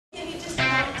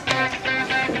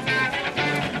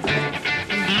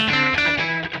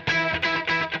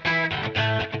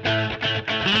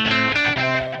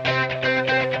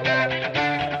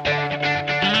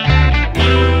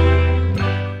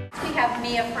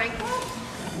Franklin?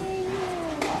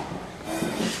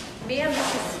 Mia,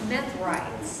 Mrs. Smith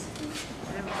writes,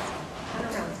 let me turn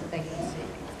around so they can see.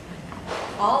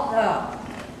 Although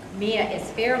Mia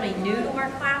is fairly new to our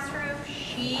classroom,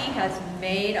 she has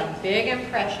made a big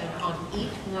impression on each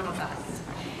one of us.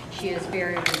 She is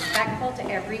very respectful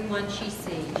to everyone she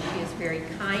sees. She is very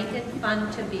kind and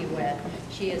fun to be with.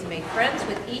 She has made friends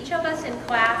with each of us in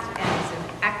class and is an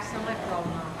excellent role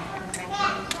model.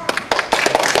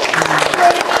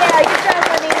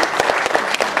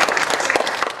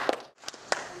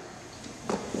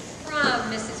 From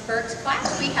Mrs. Burke's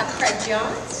class, we have Fred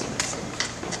Jones.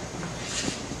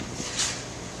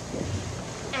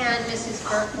 And Mrs.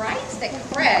 Burke writes that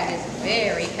Craig is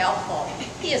very helpful.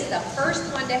 He is the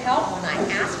first one to help when I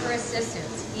ask for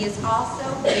assistance. He is also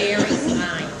very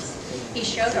kind. He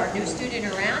showed our new student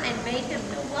around and made him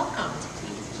feel welcomed.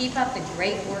 Keep up the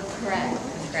great work, Craig.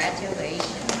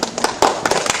 Congratulations.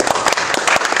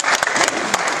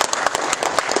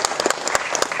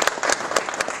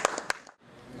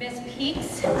 Miss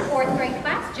Peak's 4th grade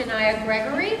class, Janiyah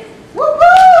Gregory.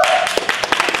 Woo-woo!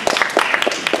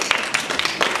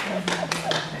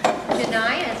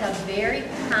 Janiyah is a very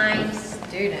kind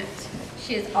student.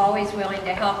 She is always willing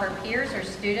to help her peers or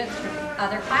students from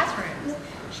other classrooms.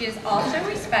 She is also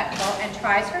respectful and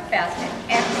tries her best in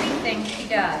everything she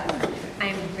does. I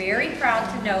am very proud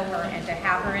to know her and to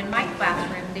have her in my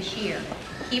classroom this year.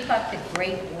 Keep up the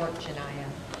great work, Janiyah.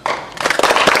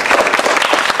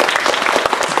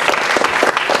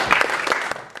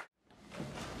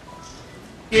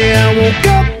 Yeah, I woke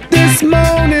up this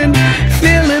morning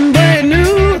feeling brand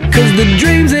new, 'cause the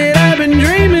dreams that I've been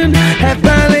dreaming have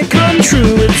finally come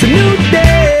true. It's a new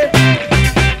day.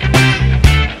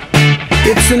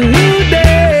 It's a new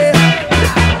day.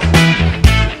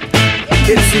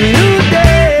 It's a new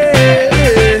day.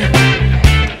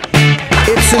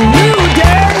 It's a new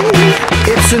day.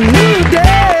 It's a new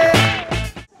day.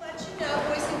 Let you know,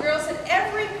 boys and girls, that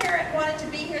every parent wanted to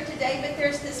be here today, but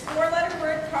there's this 4-letter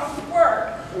word called work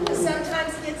that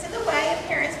sometimes gets in the way of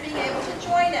parents being able to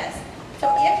join us. So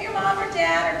if your mom or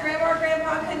dad or grandma or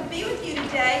grandpa couldn't be with you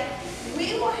today,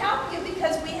 we will help you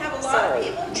because we have a lot of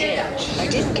people here that will be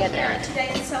here with the parent today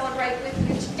and celebrate with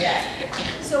you today.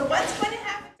 So what's going to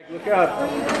happen? Look up.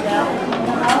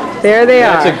 There they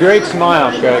are. That's a great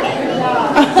smile, Craig.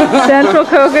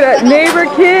 Central-Cocoanut neighbor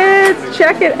kids,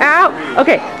 check it out.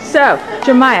 Okay, so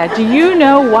Janiyah, do you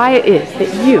know why it is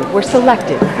that you were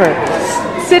selected for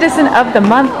Citizen of the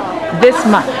Month this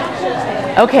month?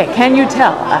 Okay, can you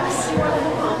tell us?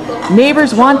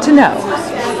 Neighbors want to know.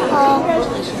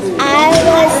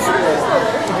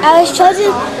 I was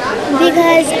chosen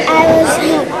because I was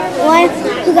one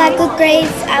who got good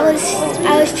grades. I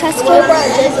was trustful.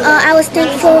 I was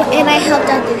thankful, and I helped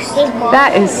others.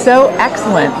 That is so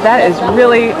excellent. That is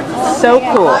really so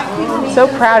cool. So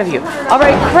proud of you. All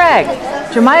right, Craig,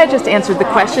 Janiyah just answered the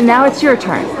question. Now it's your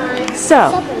turn.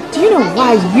 So, do you know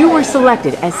why you were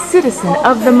selected as Citizen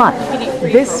of the Month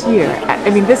this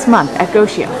month at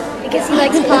Gocio? Because he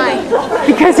likes pie.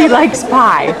 Because he likes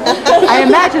pie. I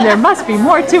imagine there must be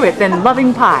more to it than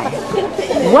loving pie.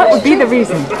 What would be the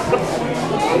reason?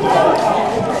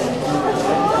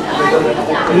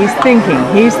 He's thinking.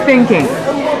 He's thinking.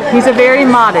 He's a very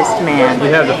modest man.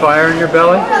 You have the fire in your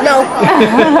belly? No.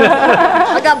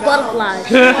 I got butterflies.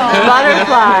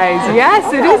 Butterflies.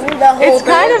 Yes, it is. It's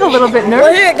kind of a little bit nervous.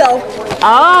 Well, here you go.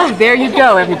 Oh, there you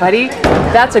go, everybody.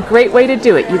 That's a great way to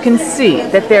do it. You can see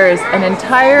that there is an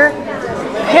entire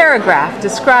paragraph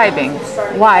describing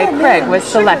why Craig was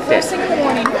selected.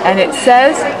 And it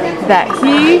says that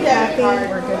he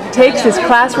takes his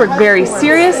classwork very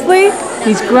seriously.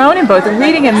 He's grown in both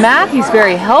reading and math. He's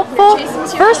very helpful.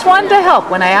 First one to help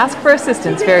when I ask for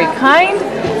assistance. Very kind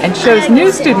and shows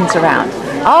new students around.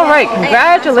 All right,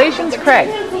 congratulations, Craig.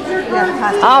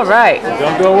 All right.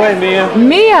 Don't go away, Mia.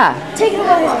 Mia. Take it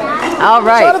away. All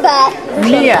right. Go to bed.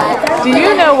 Mia, do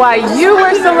you know why you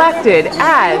were selected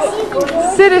as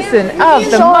Citizen of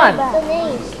the Month?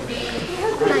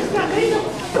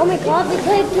 Oh my God, we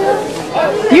played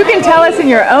good. You can tell us in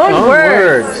your own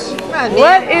words.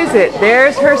 What is it?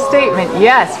 There's her statement.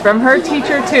 Yes, from her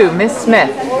teacher too, Miss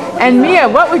Smith. And Mia,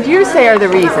 what would you say are the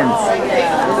reasons?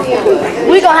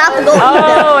 We're gonna have to go.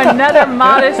 Oh, another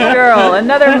modest girl.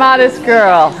 Another modest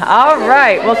girl. All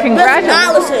right. Well,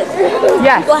 congratulations.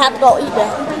 Yes. We're gonna have to go eat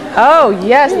that. Oh,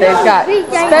 yes. They've got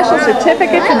special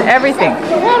certificates and everything.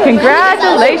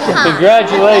 Congratulations.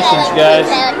 Congratulations, guys.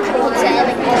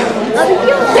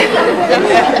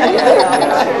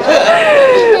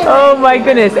 Oh my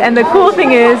goodness. And the cool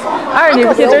thing is, our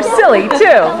neighbor kids are silly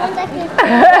too.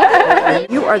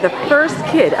 You are the first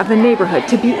kid of the neighborhood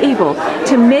to be able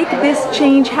to make this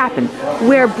change happen,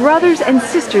 where brothers and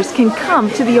sisters can come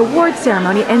to the award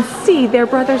ceremony and see their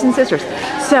brothers and sisters.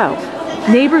 So,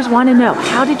 neighbors want to know,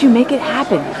 how did you make it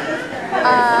happen?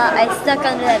 I stuck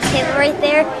under that table right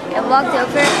there and walked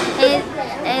over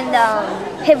and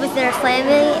hit with their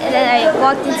slamming, and then I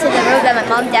walked into the room that my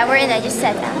mom and dad were in and I just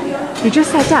sat down. You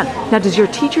just sat down. Now, does your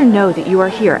teacher know that you are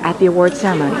here at the award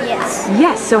ceremony? Yes.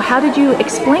 Yes, so how did you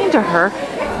explain to her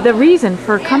the reason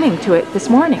for coming to it this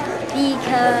morning?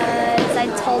 Because I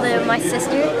told her my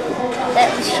sister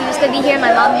that she was going to be here,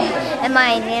 my mom and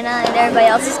my Nana and everybody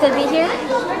else is going to be here.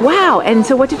 Wow, and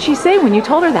so what did she say when you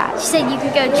told her that? She said you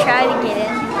could go try to get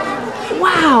in.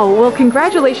 Wow, well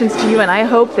congratulations to you, and I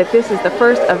hope that this is the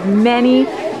first of many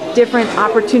different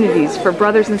opportunities for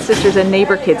brothers and sisters and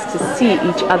neighbor kids to see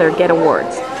each other get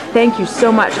awards. Thank you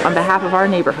so much on behalf of our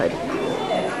neighborhood.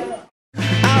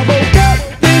 I woke up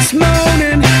this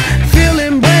morning